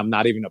in there, and I'm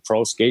not even a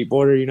pro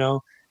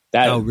skateboarder,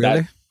 Oh,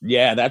 really?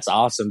 That's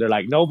awesome. They're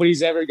like,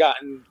 nobody's ever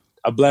gotten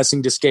a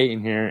blessing to skate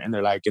in here, and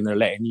they're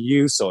letting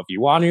you. So if you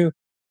want to,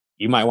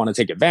 you might want to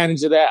take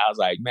advantage of that. I was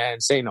like,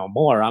 man, say no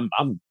more. I'm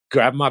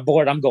grabbing my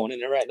board. I'm going in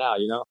there right now.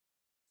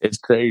 It's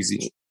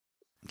crazy.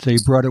 So you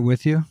brought it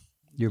with you?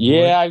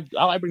 Yeah,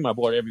 I bring my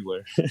board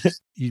everywhere.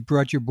 You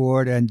brought your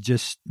board, and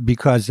just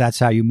because that's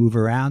how you move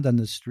around on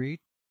the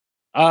street?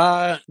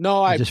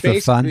 No, I just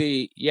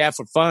basically,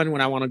 for fun,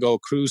 when I want to go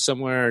cruise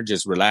somewhere,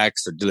 just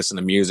relax or listen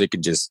to music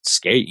and just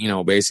skate,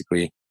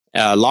 basically.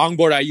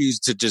 Longboard I use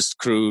to just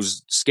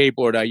cruise.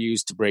 Skateboard I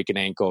use to break an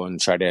ankle and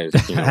try to,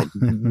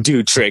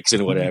 do tricks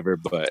and whatever.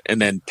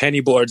 And then penny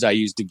boards I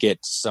use to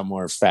get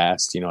somewhere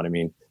fast, you know what I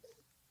mean?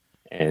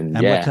 And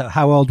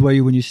how old were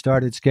you when you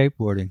started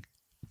skateboarding?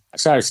 I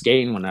started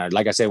skating when I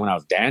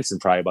was dancing,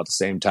 probably about the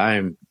same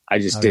time. I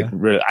just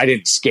I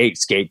didn't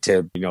skate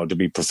to, to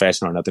be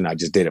professional or nothing. I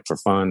just did it for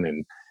fun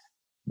and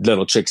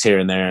little tricks here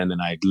and there. And then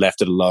I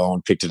left it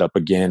alone, picked it up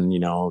again,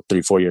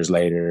 3-4 years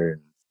later,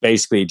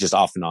 basically just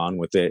off and on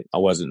with it. I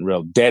wasn't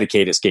real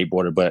dedicated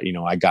skateboarder, but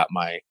I got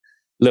my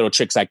little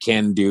tricks I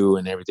can do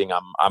and everything.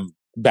 I'm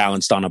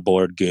balanced on a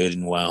board good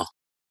and well.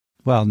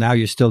 Well, now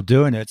you're still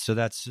doing it, so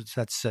that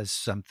says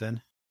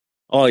something.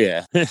 Oh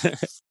yeah.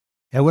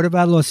 And what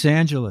about Los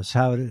Angeles?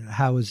 How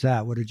was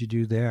that? What did you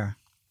do there?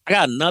 I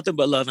got nothing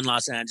but love in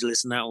Los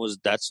Angeles, and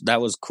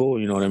that was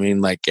cool. You know what I mean?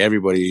 Like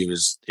everybody,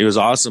 it was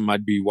awesome.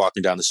 I'd be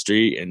walking down the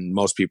street, and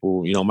most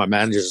people, my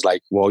manager's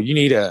like, "Well, we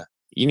need to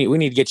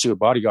get you a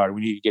bodyguard.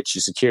 We need to get you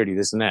security,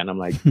 this and that." And I'm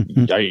like,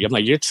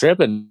 "You're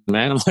tripping,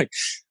 man." I'm like,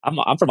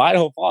 I'm from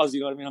Idaho Falls.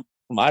 You know what I mean? I'm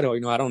from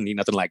Idaho. I don't need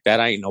nothing like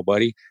that. I ain't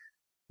nobody.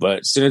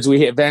 But as soon as we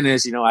hit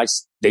Venice,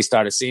 they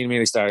started seeing me.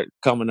 They started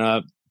coming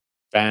up,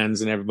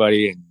 fans and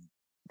everybody, and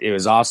it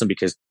was awesome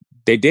because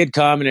they did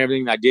come and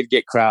everything. I did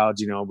get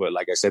crowds, but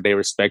like I said, they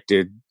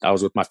respected. I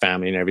was with my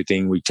family and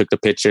everything. We took the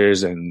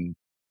pictures and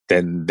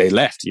then they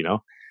left,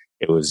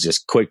 It was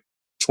just quick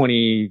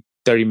 20,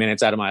 30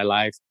 minutes out of my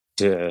life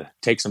to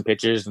take some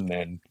pictures and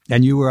then.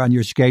 And you were on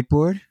your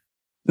skateboard?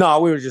 No,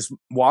 we were just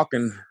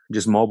walking,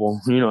 just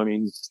mobile, you know what I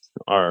mean?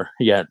 Or,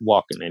 yeah,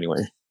 walking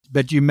anyway.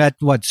 But you met,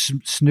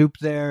 Snoop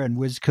there and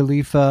Wiz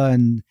Khalifa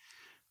and...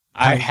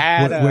 I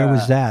had where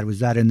was that? Was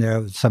that in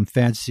there? Some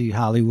fancy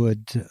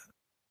Hollywood?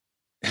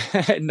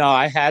 No,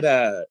 I had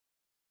a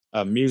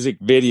music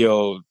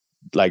video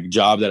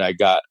job that I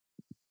got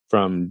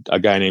from a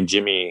guy named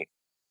Jimmy.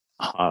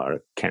 I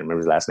can't remember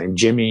his last name.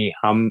 Jimmy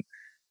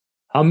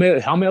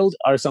Humild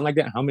or something like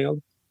that.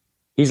 Humild.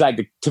 He's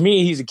to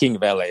me, he's the king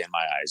of LA in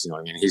my eyes. You know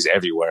what I mean? He's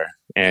everywhere,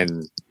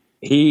 and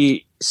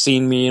he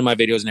seen me in my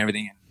videos and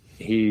everything.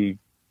 And he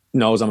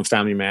knows I'm a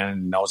family man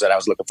and knows that I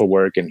was looking for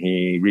work, and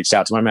he reached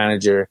out to my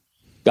manager,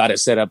 got it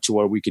set up to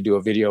where we could do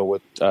a video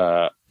with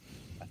I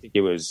think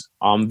it was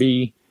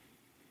Ombi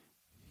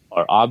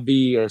or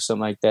Obby or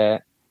something like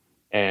that,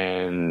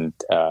 and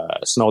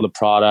Snow the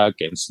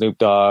Product and Snoop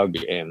Dogg,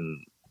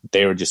 and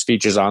they were just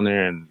features on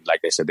there. And like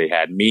I said, they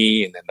had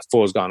me, and then the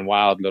Fool's Gone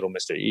Wild, Little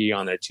Mr. E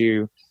on there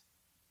too.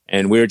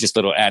 And we were just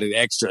little added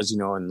extras,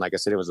 and like I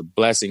said, it was a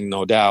blessing,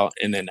 no doubt.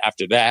 And then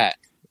after that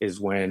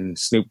is when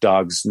Snoop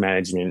Dogg's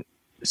management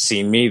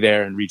seen me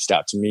there and reached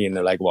out to me, and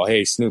they're like, well,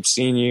 hey, Snoop's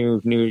seen you,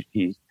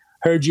 he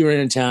heard you were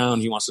in town,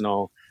 he wants to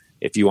know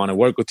if you want to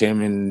work with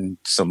him in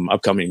some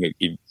upcoming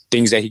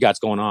things that he got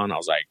going on. I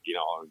was like,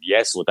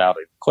 yes, without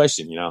a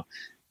question,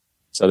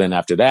 So then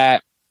after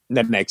that,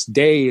 the next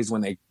day is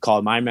when they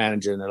called my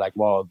manager and they're like,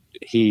 well,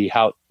 he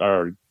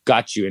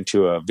got you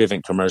into a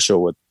Vivint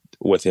commercial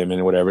with him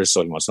and whatever.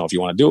 So he wants to know if you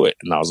want to do it.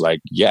 And I was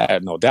like, yeah,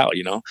 no doubt,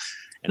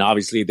 and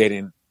obviously they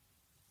didn't,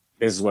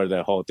 this is where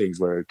the whole things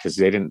were, because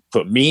they didn't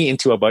put me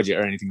into a budget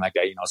or anything like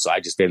that, so I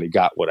just barely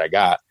got what I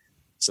got.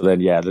 So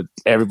then, yeah,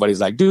 everybody's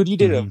like, dude, you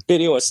did a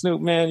video with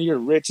Snoop, man. You're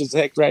rich as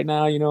heck right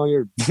now.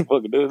 You're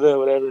fucking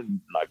whatever.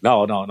 And like,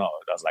 no. I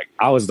was like,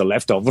 I was the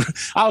leftover.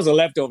 I was the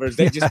leftovers.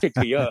 They just picked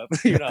me up,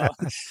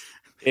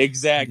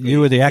 Exactly. You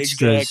were the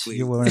extras. Exactly.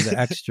 You were one of the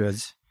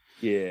extras.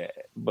 Yeah,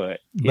 but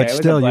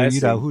still,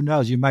 who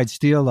knows? You might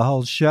steal the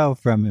whole show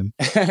from him.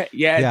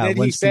 Yeah.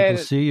 Once people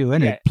see you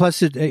in it.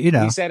 Plus,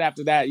 he said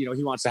after that, he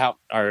wants to help,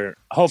 or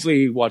hopefully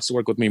he wants to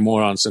work with me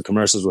more on some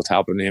commercials with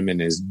helping him in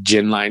his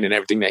gin line and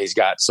everything that he's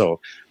got. So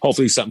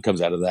hopefully something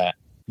comes out of that.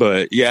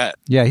 But yeah,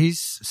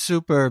 he's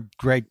super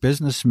great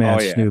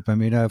businessman, Snoop. I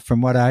mean, from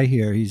what I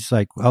hear, he's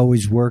like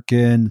always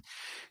working.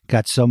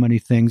 Got so many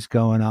things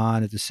going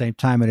on at the same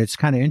time, and it's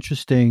kind of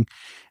interesting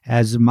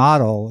as a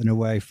model in a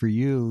way for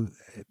you,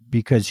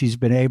 because he's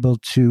been able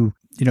to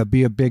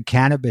be a big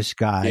cannabis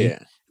guy,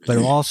 but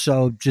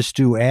also just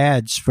do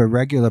ads for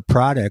regular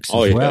products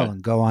as well,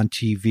 and go on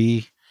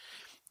TV,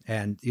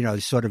 and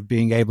sort of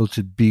being able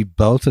to be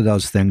both of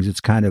those things.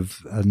 It's kind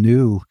of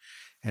new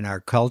in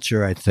our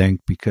culture, I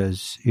think,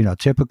 because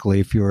typically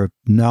if you're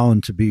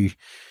known to be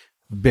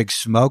a big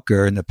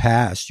smoker in the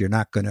past, you're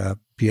not going to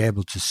be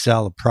able to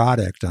sell a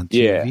product on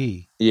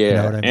TV. Yeah. You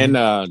know what I mean?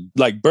 And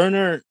like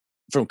Berner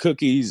from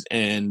Cookies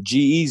and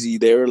G-Eazy,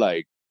 they were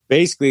like,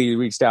 basically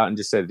reached out and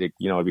just said, it'd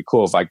be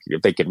cool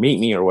if they could meet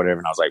me or whatever.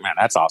 And I was like, man,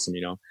 that's awesome,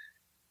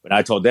 But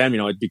I told them,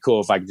 it'd be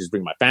cool if I could just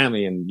bring my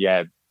family. And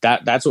yeah,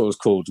 that's what was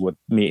cool with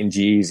meeting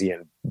G-Eazy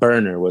and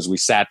Berner, was we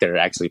sat there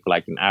actually for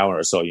like an hour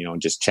or so,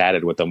 and just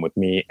chatted with them, with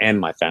me and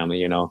my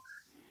family,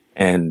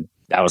 and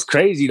that was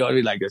crazy.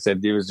 Like I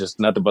said, it was just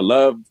nothing but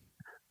love.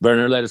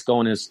 Berner let us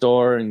go in his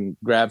store and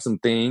grab some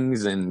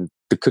things and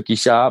the cookie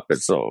shop. And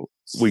so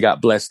we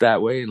got blessed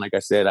that way. And like I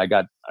said, I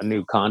got a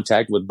new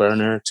contact with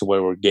Berner to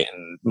where we're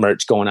getting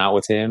merch going out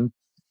with him.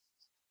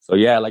 So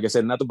yeah, like I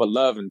said, nothing but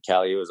love in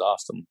Cali. It was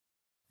awesome.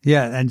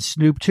 Yeah, and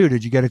Snoop too.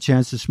 Did you get a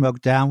chance to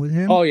smoke down with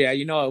him? Oh yeah,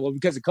 well,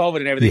 because of COVID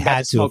and everything, I had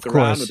to smoke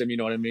around with him. You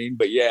know what I mean?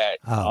 But yeah,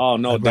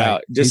 no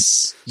doubt.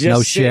 Just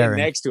no sitting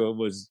next to him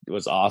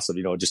was awesome.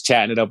 Just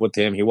chatting it up with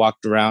him. He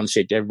walked around,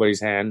 shook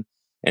everybody's hand,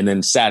 and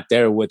then sat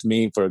there with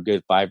me for a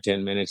good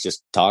 5-10 minutes,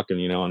 just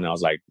talking. And I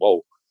was like,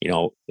 whoa,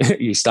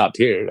 you stopped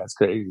here. That's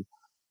crazy.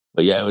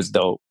 But yeah, it was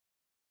dope.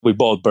 We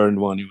both burned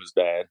one. It was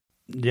bad.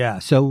 Yeah.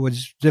 So it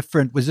was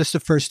different. Was this the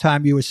first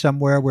time you were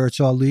somewhere where it's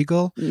all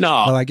legal?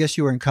 No. Oh, I guess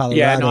you were in Colorado.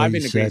 Yeah, no, I've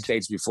been to Green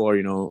States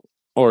before.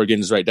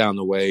 Oregon's right down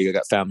the way. I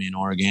got family in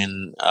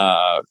Oregon,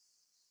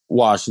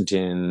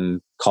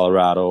 Washington,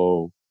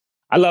 Colorado.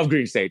 I love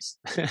Green States.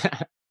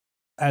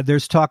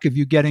 There's talk of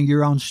you getting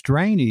your own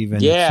strain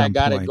even. Yeah, at some I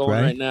got point, it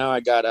going right now.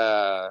 I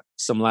got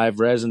some live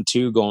resin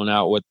too going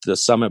out with the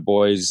Summit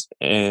Boys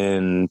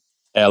in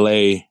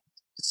LA.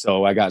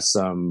 So I got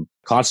some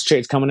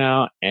concentrates coming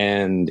out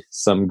and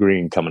some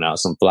green coming out,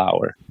 some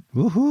flower.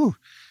 Woohoo.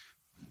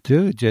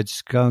 Dude,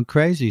 it's going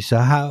crazy. So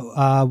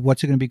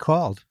what's it going to be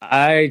called?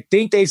 I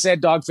think they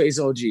said Dogface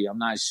OG. I'm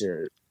not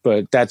sure,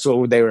 but that's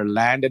what they were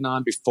landing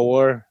on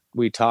before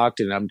we talked,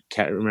 and I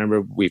can't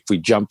remember if we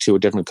jumped to a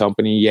different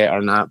company yet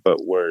or not, but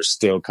we're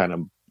still kind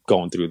of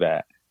going through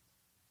that.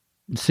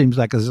 It seems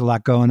like there's a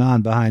lot going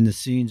on behind the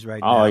scenes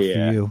right now for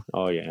you.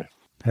 Oh, yeah.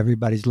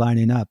 Everybody's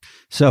lining up.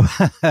 So,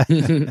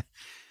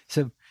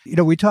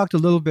 we talked a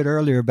little bit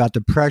earlier about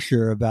the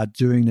pressure about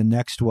doing the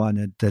next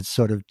one that's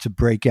sort of to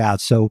break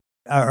out. So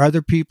are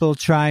other people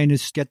trying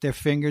to get their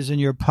fingers in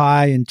your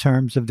pie in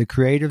terms of the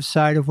creative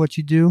side of what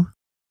you do?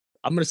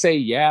 I'm going to say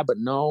yeah, but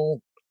no.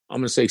 I'm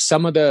going to say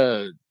some of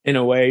the, in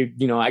a way,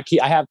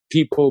 I have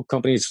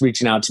companies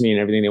reaching out to me and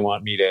everything. They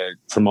want me to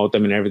promote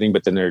them and everything,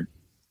 but then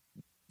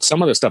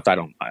some of the stuff I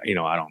don't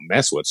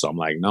mess with. So I'm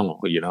like, no,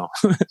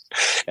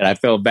 and I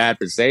feel bad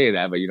for saying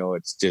that, but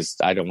it's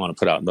just, I don't want to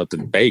put out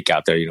nothing fake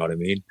out there. You know what I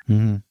mean?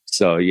 Mm-hmm.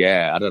 So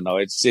yeah, I don't know.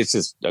 It's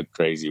just a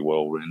crazy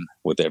whirlwind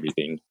with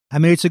everything. I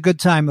mean, it's a good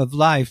time of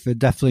life.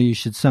 Definitely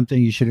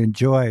something you should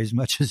enjoy as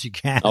much as you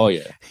can. Oh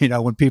yeah.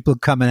 When people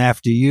coming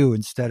after you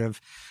instead of,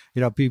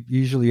 people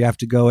usually have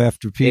to go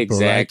after people,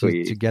 exactly,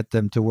 right, to get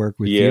them to work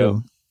with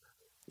you.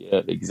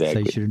 Yeah,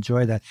 exactly. So you should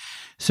enjoy that.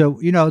 So,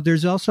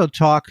 there's also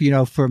talk,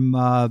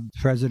 from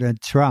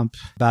President Trump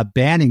about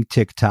banning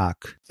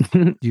TikTok.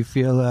 Do you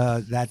feel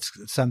that's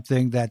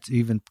something that's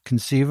even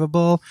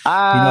conceivable?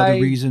 The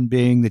reason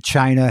being that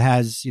China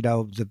has,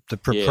 the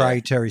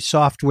proprietary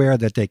software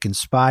that they can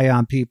spy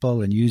on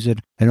people and use it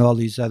in all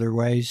these other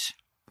ways.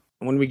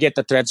 When we get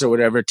the threats or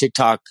whatever,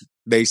 TikTok,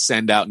 they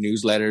send out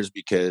newsletters,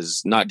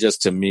 because not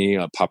just to me,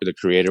 a popular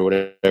creator,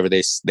 whatever,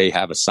 they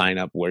have a sign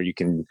up where you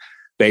can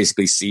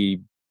basically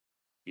see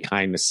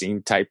behind the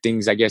scene type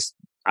things, I guess.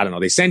 I don't know.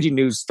 They send you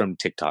news from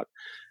TikTok,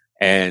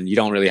 and you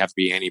don't really have to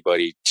be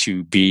anybody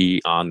to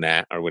be on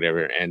that or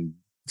whatever. And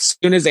as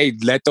soon as they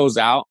let those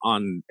out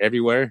on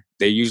everywhere,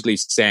 they usually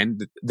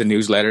send the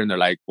newsletter and they're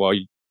like, well,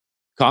 you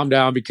calm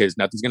down because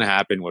nothing's going to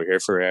happen. We're here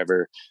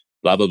forever.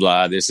 Blah, blah,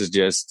 blah. This is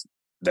just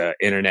the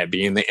internet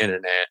being the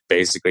internet,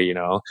 basically, you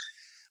know.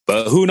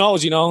 But who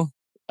knows, you know,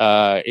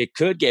 it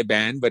could get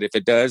banned. But if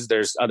it does,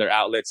 there's other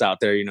outlets out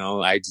there, you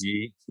know,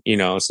 IG, you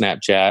know,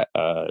 Snapchat,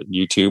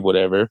 YouTube,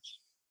 whatever.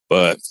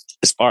 But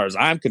as far as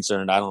I'm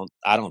concerned, I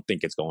don't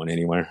think it's going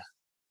anywhere.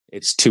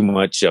 It's too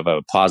much of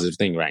a positive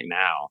thing right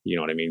now. You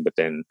know what I mean? But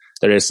then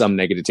there is some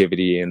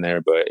negativity in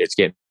there, but it's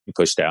getting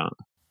pushed out.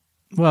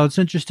 Well, it's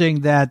interesting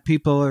that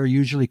people are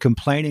usually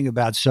complaining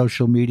about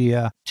social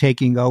media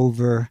taking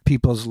over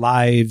people's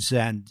lives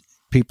and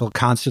people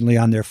constantly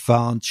on their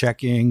phone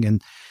checking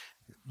and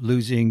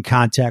losing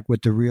contact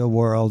with the real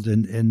world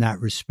in that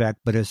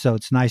respect. But so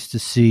it's nice to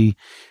see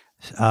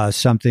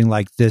something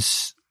like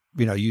this,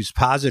 you know, used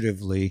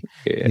positively,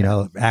 you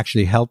know,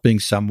 actually helping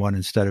someone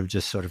instead of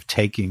just sort of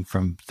taking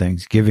from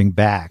things, giving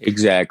back.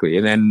 Exactly.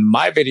 And then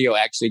my video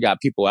actually got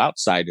people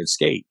outside to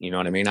skate. You know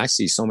what I mean? I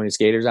see so many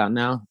skaters out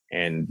now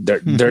and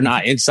they're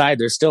not inside.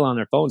 They're still on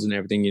their phones and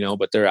everything, you know,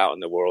 but they're out in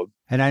the world.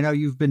 And I know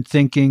you've been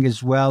thinking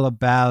as well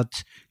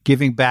about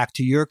giving back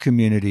to your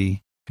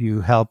community.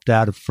 You helped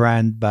out a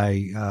friend by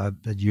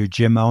your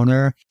gym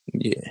owner.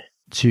 Yeah.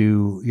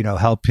 To, you know,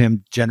 help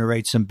him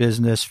generate some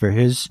business for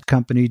his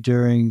company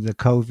during the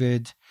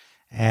COVID,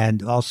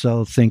 and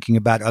also thinking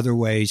about other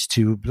ways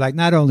to, like,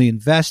 not only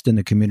invest in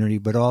the community,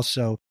 but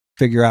also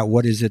figure out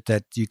what is it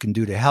that you can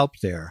do to help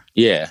there.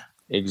 Yeah,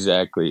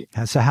 exactly.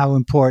 So how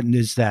important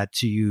is that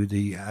to you,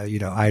 the, you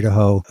know,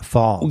 Idaho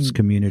Falls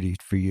community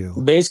for you?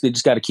 Basically,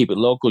 just got to keep it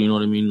local. You know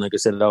what I mean? Like I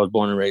said, I was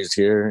born and raised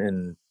here,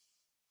 and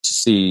to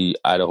see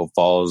Idaho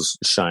Falls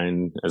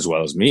shine as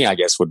well as me, I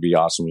guess, would be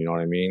awesome. You know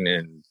what I mean?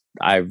 And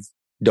I've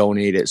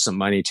donated some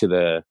money to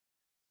the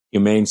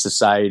Humane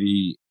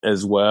Society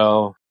as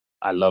well.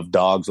 I love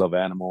dogs, love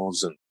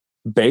animals, and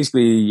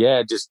basically,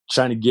 yeah, just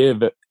trying to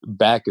give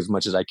back as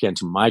much as I can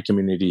to my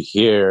community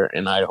here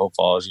in Idaho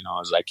Falls, you know,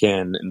 as I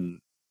can. And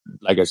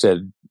like I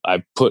said,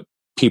 I put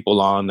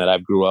people on that I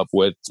grew up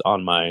with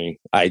on my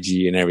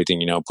IG and everything,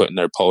 you know, putting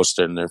their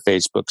poster and their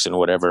Facebooks and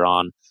whatever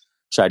on,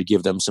 try to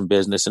give them some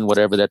business and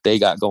whatever that they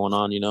got going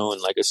on, you know. And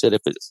like I said,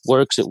 if it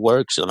works, it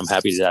works. And I'm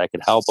happy that I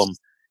could help them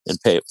and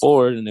pay it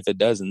forward. And if it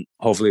doesn't,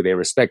 hopefully they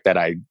respect that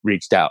I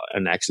reached out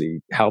and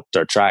actually helped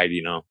or tried,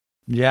 you know.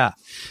 Yeah.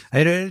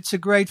 And it's a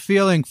great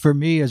feeling for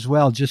me as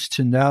well, just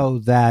to know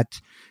that,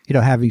 you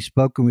know, having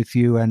spoken with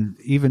you and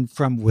even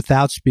from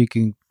without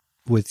speaking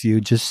with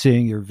you, just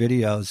seeing your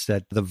videos,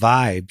 that the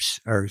vibes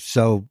are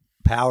so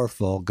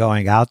powerful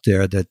going out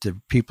there that the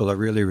people are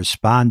really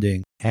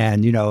responding.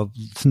 And, you know,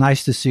 it's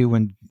nice to see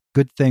when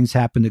good things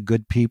happen to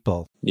good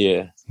people.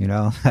 Yeah. You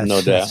know,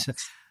 no doubt.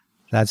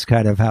 That's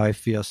kind of how I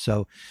feel.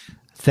 So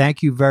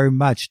thank you very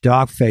much,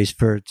 Dogface,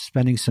 for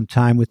spending some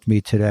time with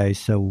me today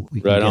so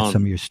we can get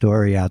some of your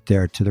story out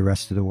there to the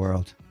rest of the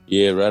world.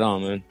 Yeah, right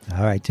on, man.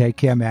 All right, take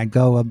care, man.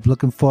 Go. I'm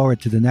looking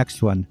forward to the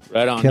next one.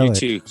 Right on. You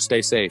too.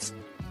 Stay safe.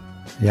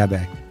 Yeah,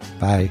 babe.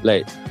 Bye.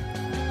 Late.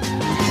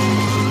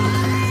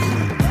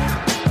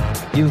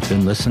 You've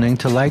been listening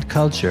to Light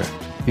Culture.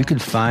 You can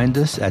find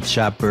us at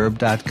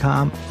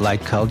shopburb.com,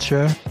 Light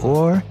Culture,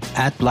 or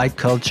at Light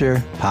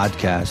Culture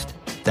Podcast.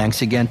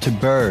 Thanks again to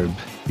Burb.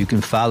 You can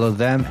follow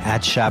them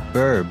at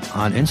ShopBurb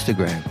on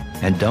Instagram.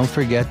 And don't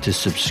forget to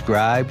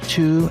subscribe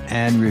to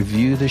and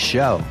review the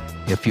show.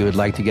 If you would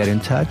like to get in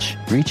touch,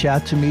 reach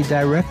out to me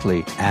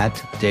directly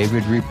at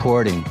David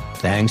Reporting.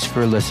 Thanks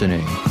for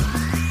listening.